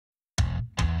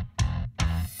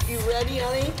You ready,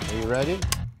 honey? Are you ready?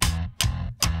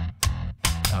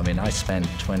 I mean, I spent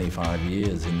 25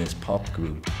 years in this pop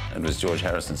group. It was George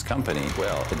Harrison's company.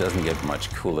 Well, it doesn't get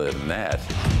much cooler than that.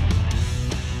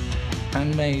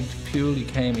 HandMade purely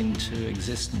came into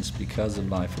existence because of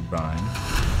Life of Brian.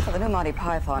 Well, the new Monty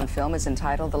Python film is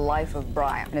entitled The Life of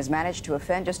Brian and has managed to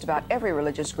offend just about every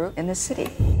religious group in the city.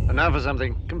 And now for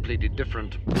something completely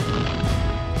different.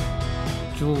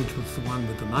 George was the one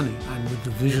with the money and with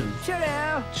the vision.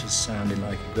 Cheerio! Just sounded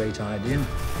like a great idea.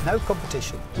 No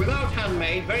competition. Without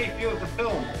HandMade, very few of the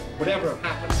film would ever have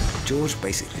happened. George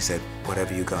basically said,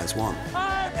 whatever you guys want.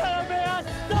 I'm gonna be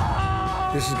a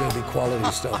star! This is going to be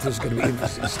quality stuff. This is going to be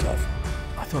interesting stuff.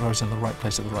 I thought I was in the right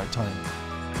place at the right time.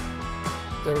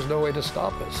 There was no way to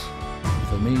stop us.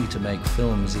 For me, to make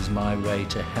films is my way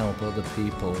to help other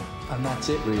people. And that's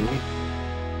it, really.